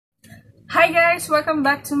Hi guys! Welcome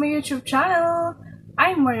back to my YouTube channel!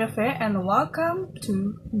 I'm Mariafe and welcome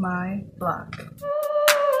to my vlog.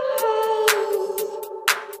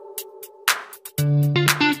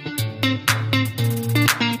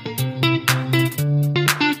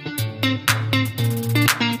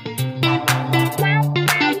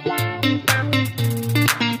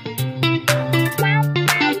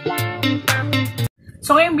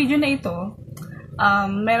 So ngayong video na ito,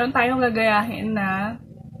 meron tayong gagayahin na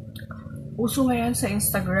uso ngayon sa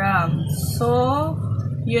Instagram. So,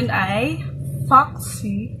 yun ay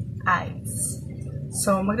Foxy eyes.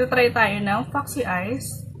 So, magta-try tayo ng Foxy eyes.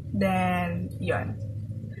 Then, yun.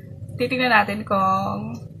 Titignan natin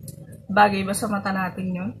kung bagay ba sa mata natin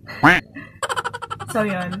yun. So,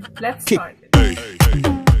 yun. Let's start.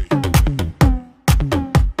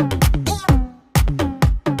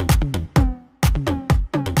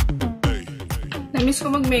 Na-miss ko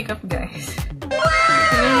mag-makeup, guys.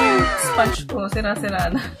 Yung sponge ko,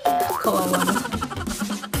 sira-sira na. Kawawa na.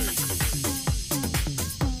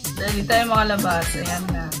 Dahil tayo makalabas. Ayan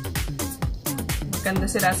na. Maganda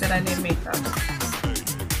sira-sira na yung makeup.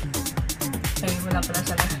 Ay, wala pala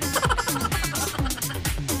sa lahat.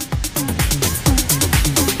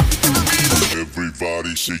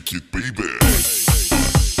 Everybody shake it, baby.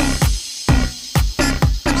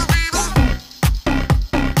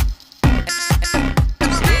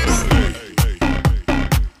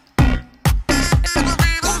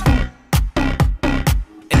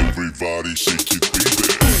 Everybody shake it, baby.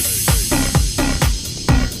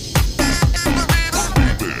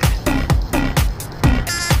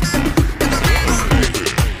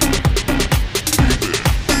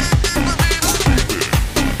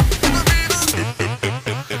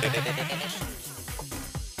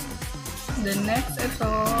 The next ito,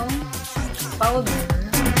 powder.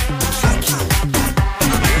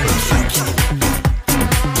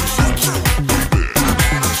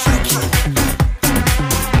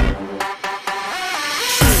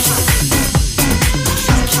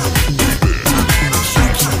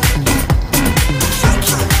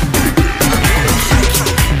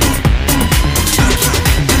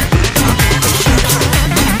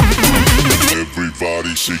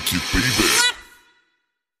 Everybody shake it, baby.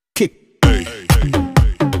 Kick.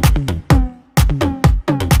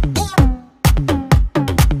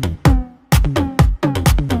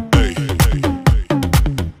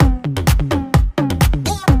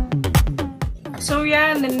 So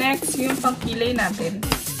yan, the next yung pangkilay natin.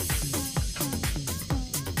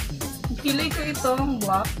 Kilay ko itong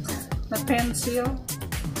block na pencil.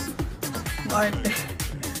 Arte.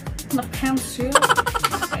 Na pencil.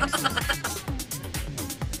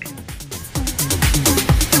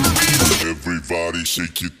 Everybody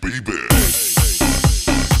shake it, baby.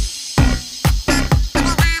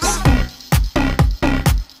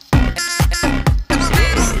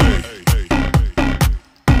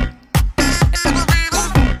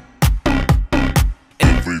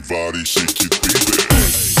 Everybody shake it, baby.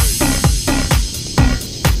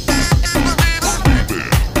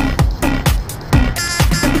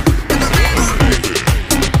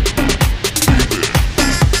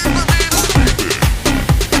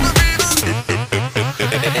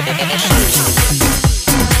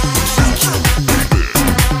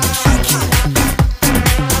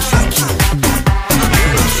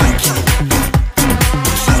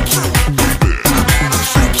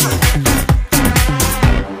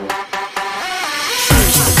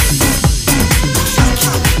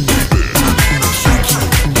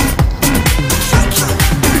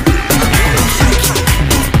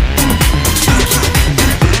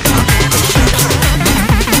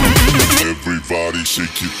 Everybody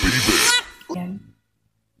shake it, baby. Yan.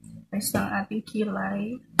 Rest ang ating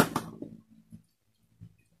kilay.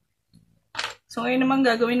 So, ngayon naman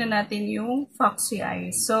gagawin na natin yung Foxy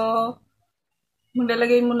eyes. So,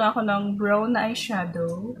 maglalagay muna ako ng brown na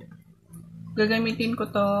eyeshadow. Gagamitin ko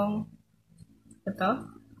tong ito.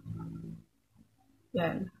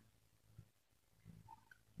 Yan.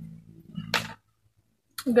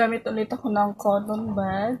 Gamit ulit ako ng cotton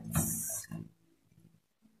buds.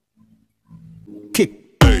 Kick.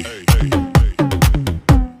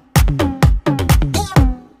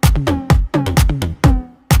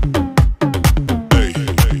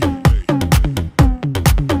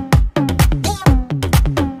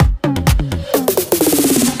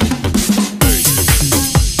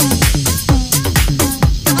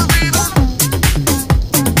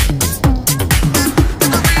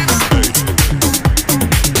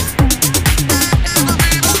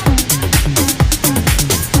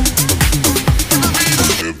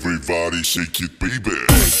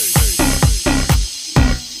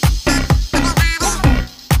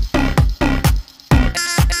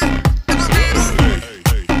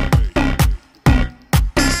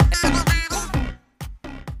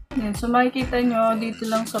 So, makikita nyo, dito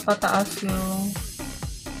lang sa pataas yung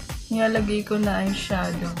nilalagay ko na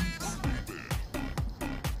eyeshadow.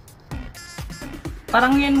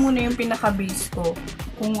 Parang yan muna yung pinaka-base ko.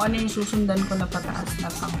 Kung ano yung susundan ko na pataas na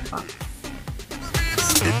pang-pack.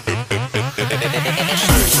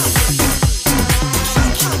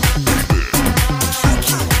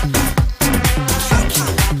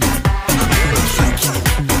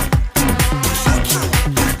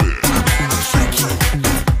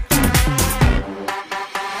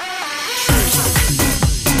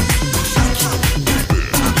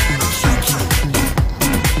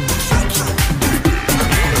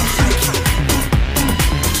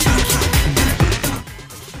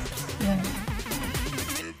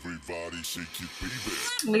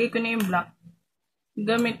 Lagay ko na yung black.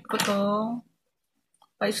 Gamit ko to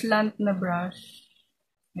pa-slant na brush.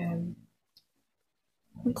 Yan.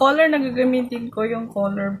 Yung color na gagamitin ko yung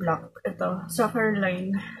color black. Ito, sa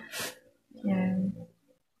hairline. Yan.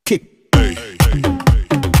 Kick.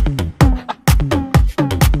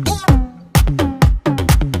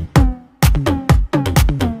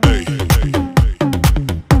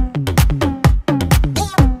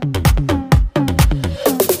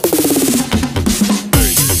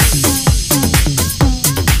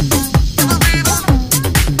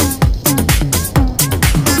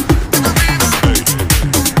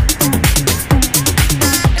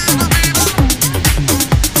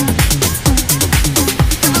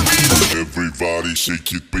 Everybody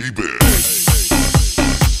shake it, baby.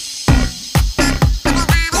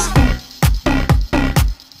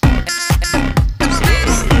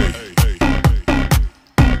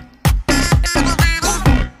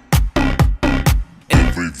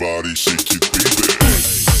 Everybody shake it, baby.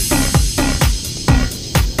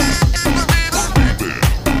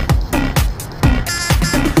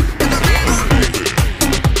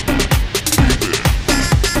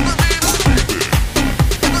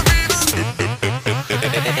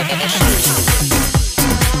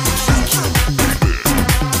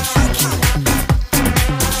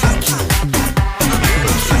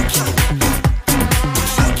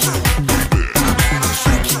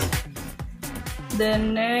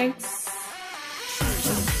 Then next,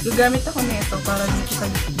 gagamit ako nito para dito sa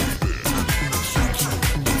gitna.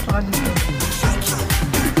 Saka dito.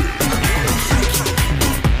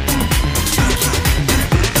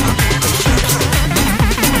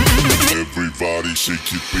 Everybody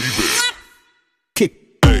shake it, baby.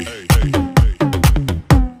 Kick.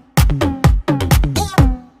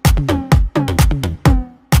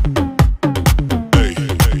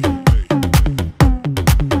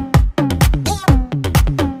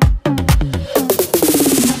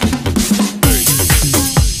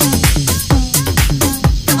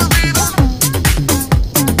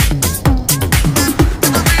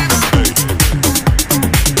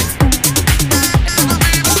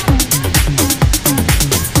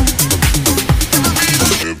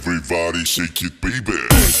 Everybody shake it, baby.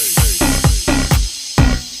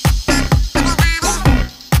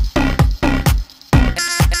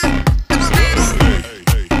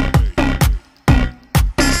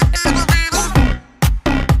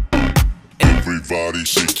 Everybody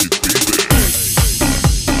shake it, baby.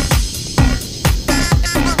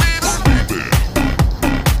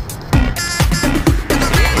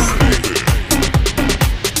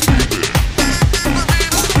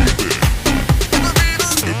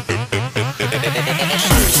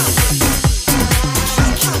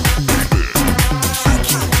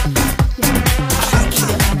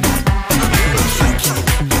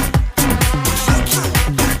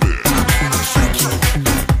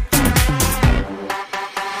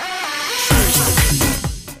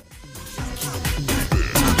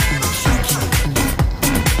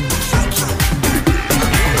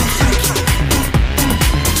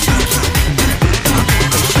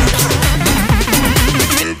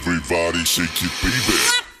 Everybody shake it, baby.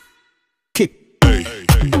 Kick.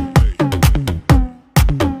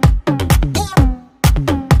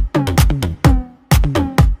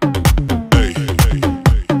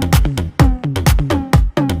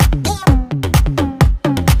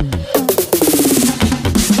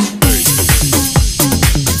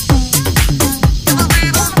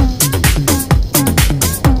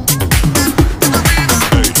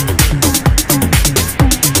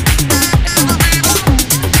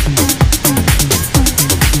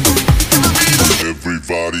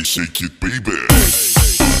 Everybody shake it, baby.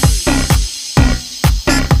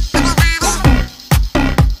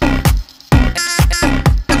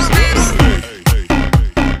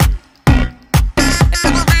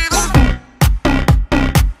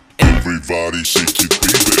 Everybody shake it,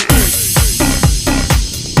 baby.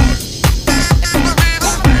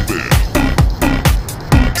 Baby.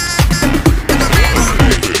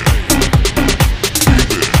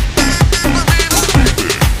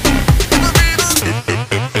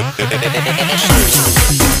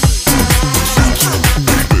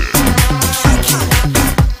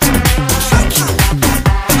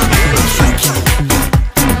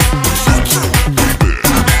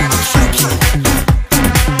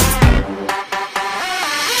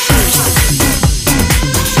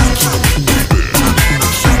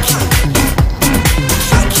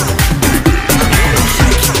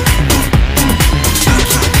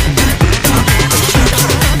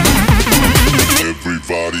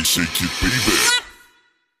 Everybody shake it, baby.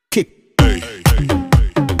 kick, Hey.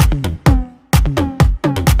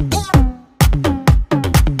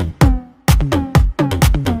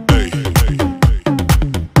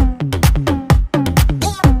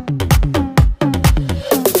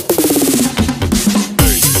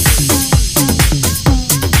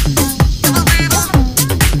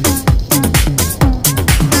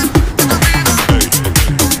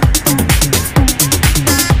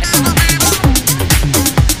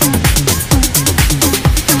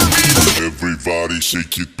 Everybody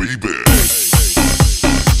shake it, baby.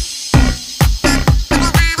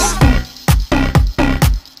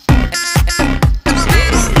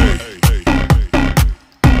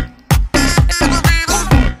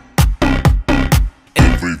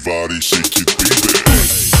 Everybody shake it, baby.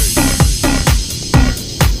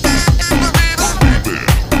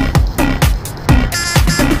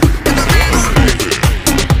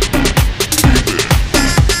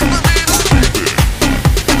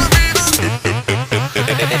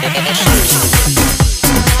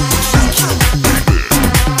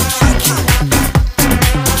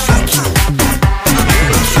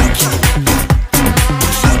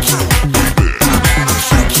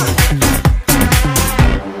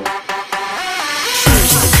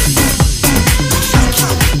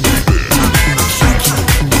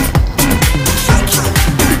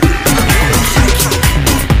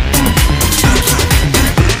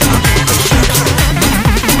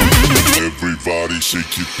 Everybody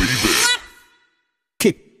shake it, baby.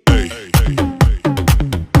 kick,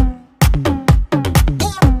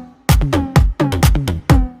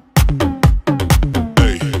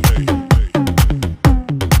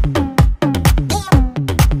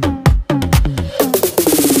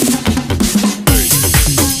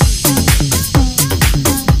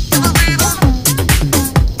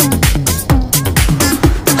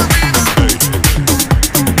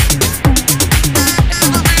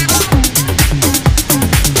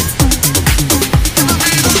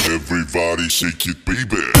 Everybody shake it,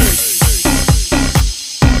 baby.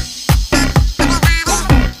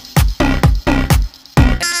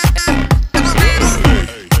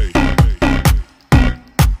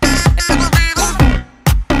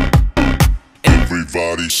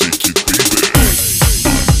 Everybody shake it, baby.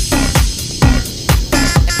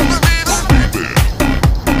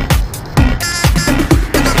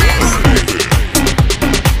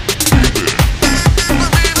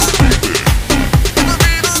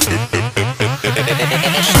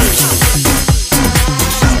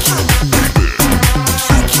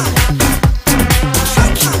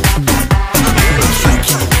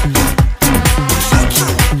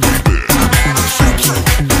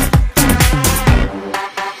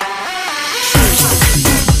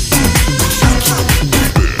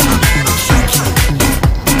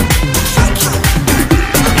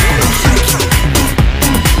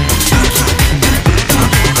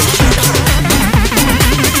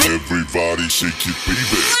 Everybody shake it,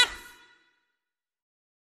 baby.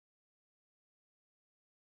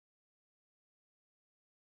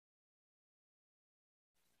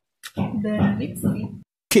 The lipstick.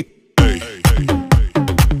 kick,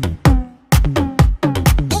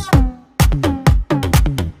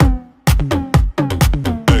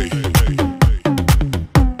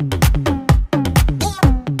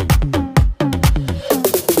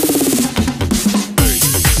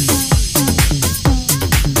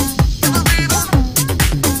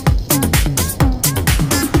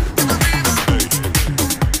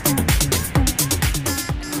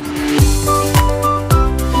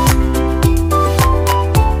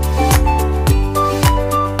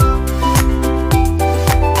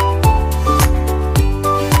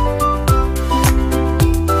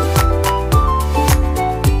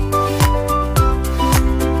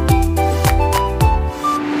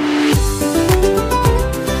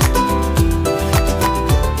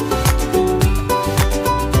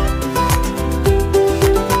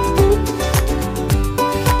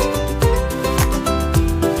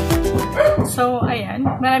 So, ayan.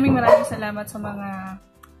 Maraming salamat sa mga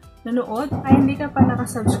nanood. Ay, hindi ka pa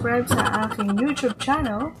nakasubscribe sa aking YouTube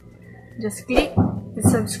channel, just click the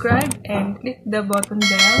subscribe and click the button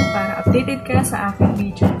bell para updated ka sa aking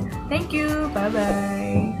video. Thank you!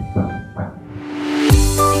 Bye-bye!